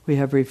life we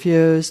have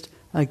refused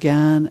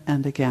again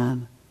and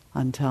again.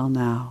 Until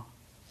now.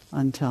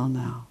 Until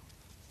now.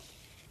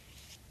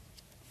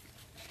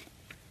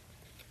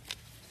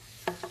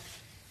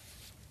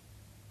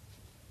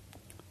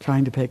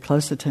 Trying to pay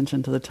close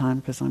attention to the time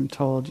because I'm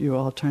told you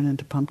all turn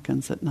into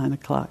pumpkins at 9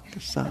 o'clock.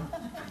 So.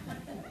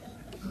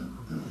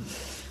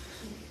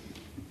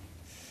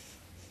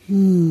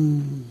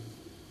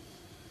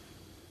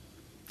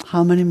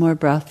 how many more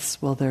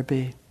breaths will there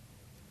be?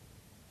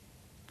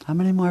 How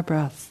many more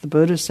breaths? The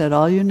Buddha said,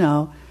 all you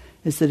know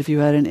is that if you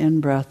had an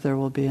in-breath, there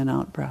will be an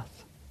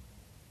out-breath.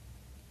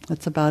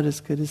 That's about as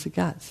good as it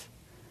gets.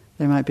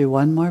 There might be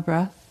one more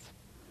breath.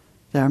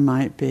 There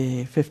might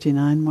be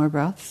 59 more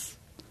breaths.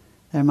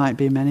 There might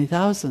be many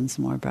thousands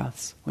more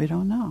breaths. We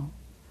don't know.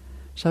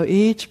 So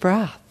each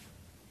breath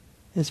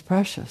is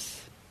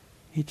precious.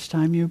 Each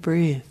time you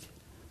breathe,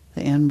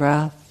 the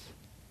in-breath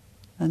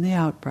and the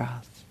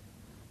out-breath,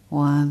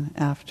 one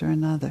after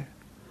another.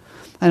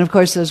 And of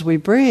course, as we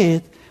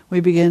breathe, we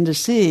begin to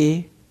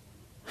see,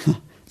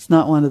 it's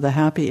not one of the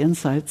happy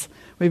insights,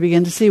 we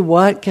begin to see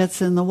what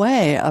gets in the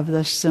way of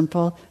this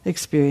simple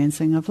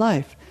experiencing of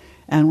life.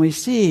 And we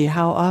see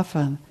how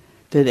often,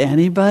 did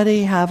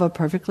anybody have a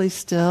perfectly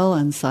still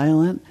and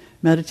silent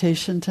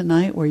meditation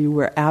tonight where you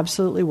were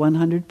absolutely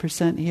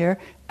 100% here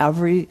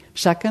every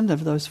second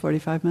of those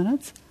 45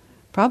 minutes?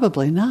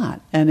 Probably not.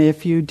 And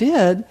if you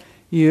did,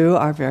 you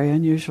are very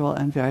unusual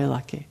and very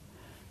lucky.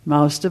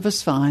 Most of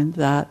us find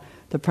that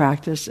the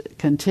practice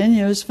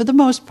continues, for the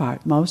most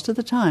part, most of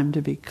the time,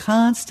 to be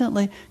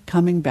constantly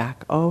coming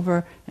back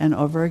over and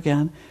over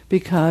again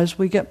because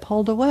we get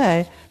pulled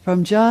away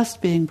from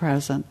just being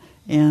present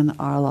in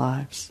our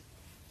lives.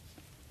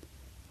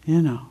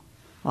 You know,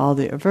 all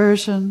the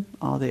aversion,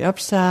 all the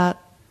upset.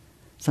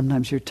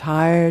 Sometimes you're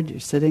tired.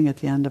 You're sitting at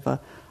the end of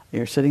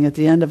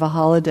a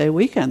holiday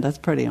weekend. That's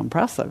pretty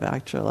impressive,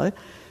 actually.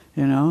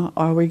 You know,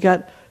 or we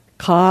get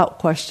caught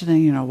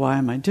questioning. Why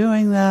am I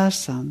doing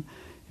this? And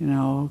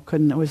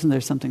wasn't there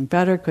something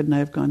better? Couldn't I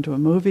have gone to a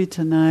movie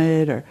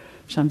tonight or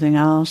something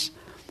else?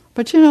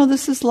 But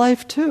this is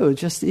life too.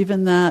 Just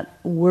even that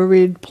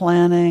worried,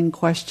 planning,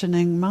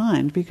 questioning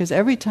mind. Because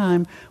every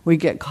time we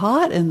get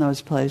caught in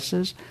those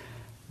places,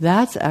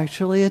 that's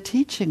actually a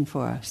teaching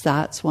for us.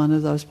 That's one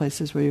of those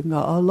places where you can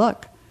go, oh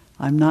look,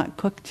 I'm not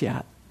cooked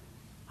yet.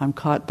 I'm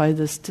caught by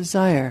this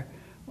desire.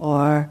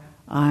 Or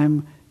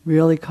I'm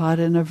really caught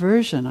in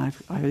aversion.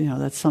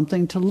 That's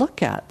something to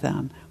look at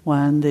then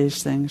when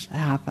these things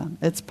happen.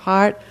 It's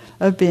part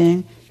of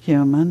being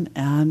human,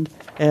 and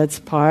it's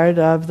part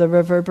of the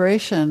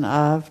reverberation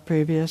of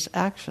previous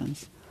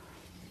actions.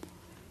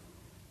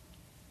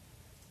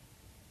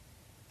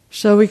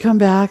 So we come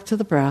back to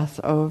the breath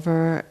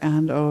over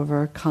and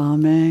over,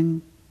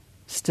 calming,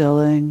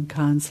 stilling,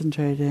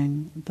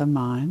 concentrating the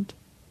mind.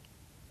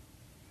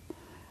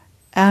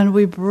 And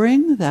we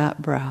bring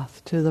that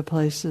breath to the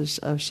places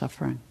of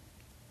suffering.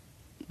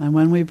 And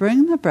when we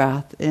bring the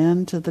breath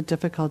into the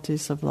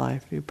difficulties of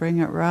life, you bring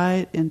it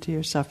right into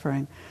your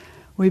suffering,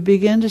 we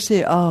begin to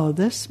see,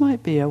 this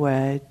might be a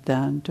way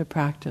then to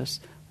practice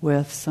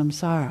with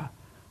samsara.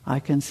 I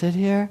can sit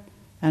here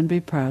and be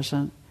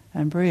present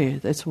and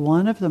breathe. It's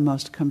one of the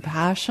most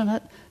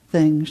compassionate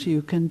things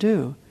you can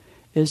do,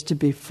 is to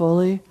be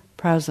fully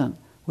present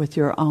with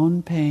your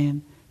own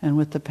pain and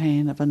with the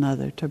pain of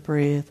another, to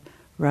breathe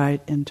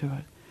right into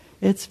it.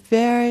 It's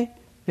very,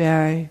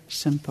 very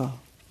simple.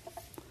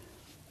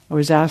 I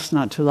was asked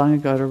not too long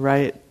ago to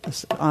write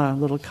a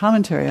little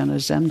commentary on a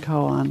Zen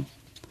koan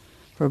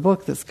for a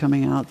book that's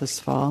coming out this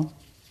fall.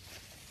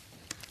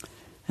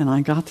 And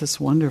I got this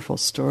wonderful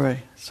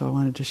story, so I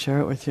wanted to share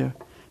it with you.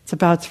 It's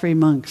about 3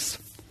 monks,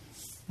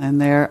 and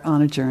they're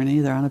on a journey,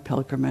 they're on a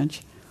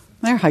pilgrimage.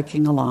 They're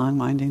hiking along,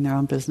 minding their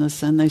own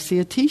business, and they see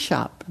a tea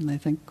shop, and they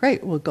think,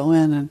 great, we'll go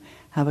in and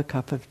have a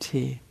cup of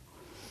tea.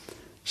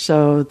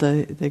 So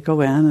they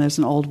go in, and there's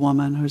an old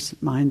woman who's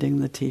minding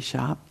the tea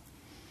shop.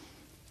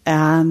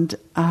 And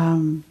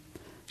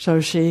so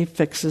she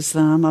fixes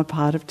them a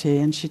pot of tea,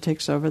 and she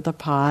takes over the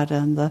pot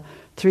and the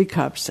 3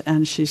 cups,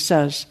 and she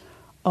says,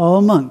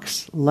 "O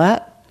monks,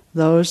 let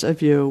those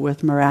of you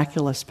with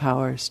miraculous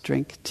powers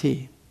drink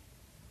tea."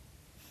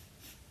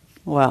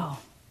 Well,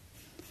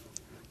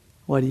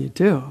 what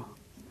do?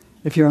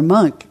 If you're a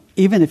monk,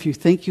 even if you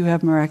think you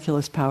have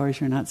miraculous powers,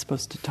 you're not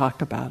supposed to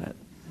talk about it.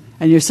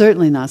 And you're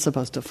certainly not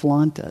supposed to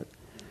flaunt it.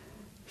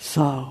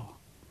 So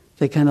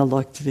they kind of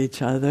looked at each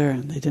other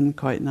and they didn't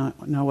quite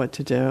know what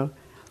to do.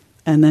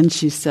 And then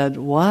she said,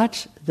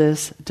 "Watch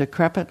this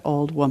decrepit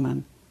old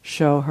woman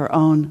show her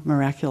own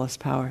miraculous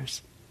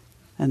powers."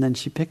 And then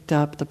she picked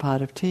up the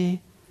pot of tea,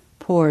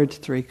 poured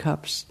 3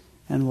 cups,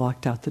 and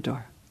walked out the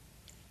door.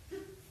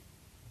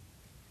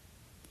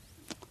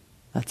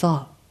 That's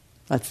all.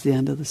 That's the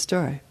end of the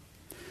story.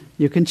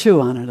 You can chew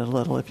on it a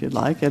little if you'd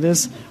like. It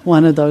is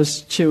one of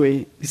those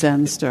chewy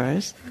Zen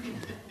stories.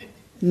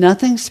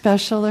 Nothing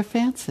special or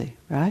fancy,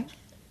 right?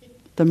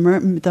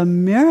 The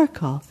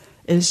miracle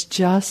is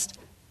just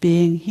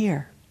being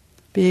here,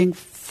 being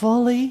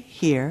fully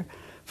here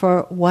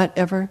for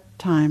whatever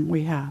time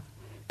we have,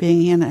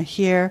 being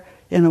here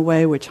in a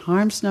way which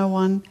harms no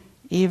one,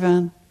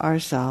 even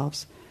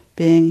ourselves,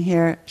 being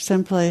here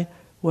simply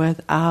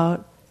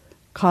without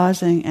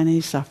causing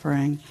any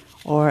suffering,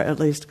 or at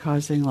least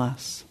causing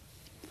less.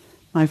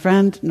 My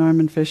friend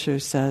Norman Fisher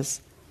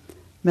says,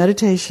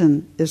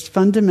 meditation is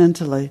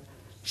fundamentally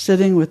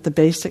sitting with the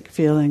basic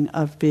feeling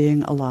of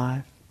being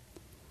alive.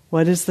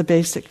 What is the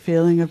basic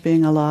feeling of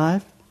being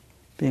alive?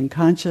 Being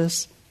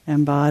conscious,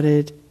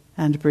 embodied,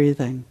 and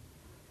breathing.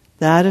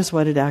 That is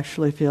what it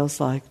actually feels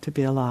like to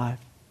be alive.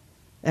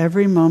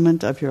 Every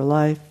moment of your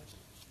life,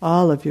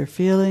 all of your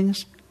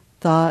feelings,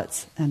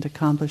 thoughts, and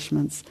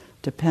accomplishments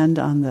depend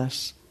on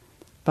this.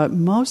 But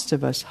most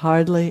of us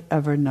hardly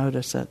ever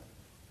notice it.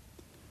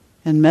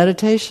 In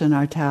meditation,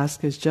 our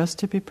task is just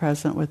to be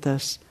present with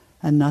this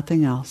and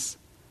nothing else,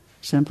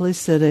 simply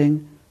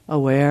sitting,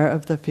 aware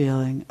of the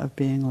feeling of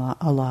being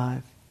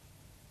alive.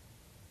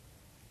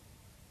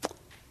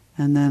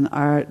 And then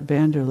Art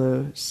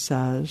Vanderloo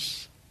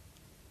says,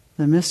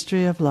 the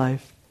mystery of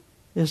life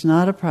is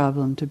not a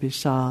problem to be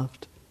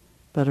solved,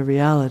 but a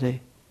reality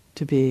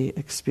to be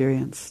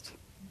experienced.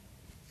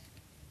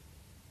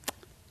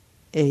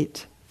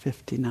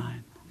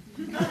 8:59.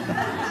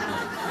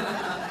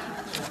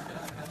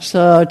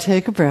 So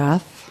take a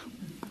breath.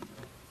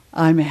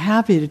 I'm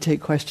happy to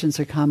take questions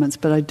or comments,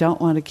 but I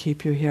don't want to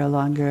keep you here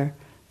longer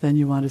than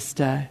you want to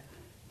stay.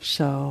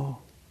 So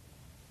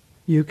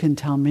you can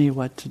tell me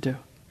what to do.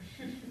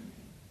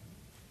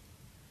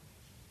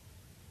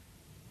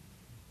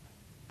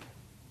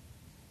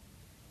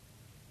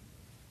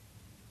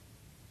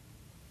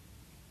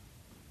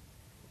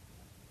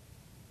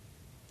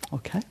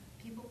 Okay?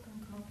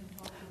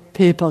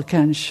 People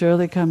can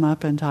surely come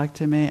up and talk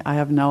to me. I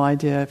have no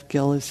idea if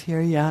Gil is here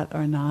yet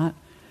or not.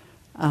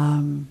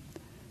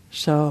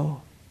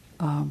 So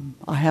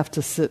I have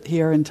to sit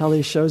here until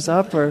he shows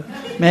up, or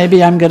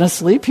maybe I'm going to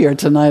sleep here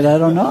tonight. I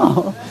don't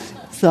know.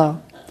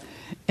 So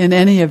in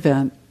any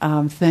event,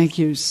 thank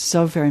you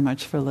so very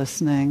much for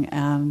listening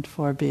and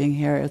for being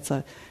here. It's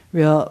a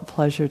real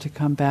pleasure to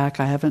come back.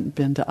 I haven't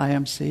been to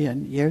IMC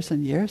in years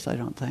and years, I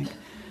don't think.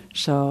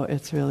 So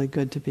it's really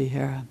good to be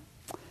here.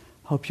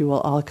 Hope you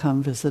will all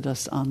come visit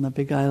us on the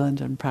Big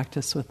Island and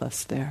practice with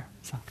us there.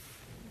 So.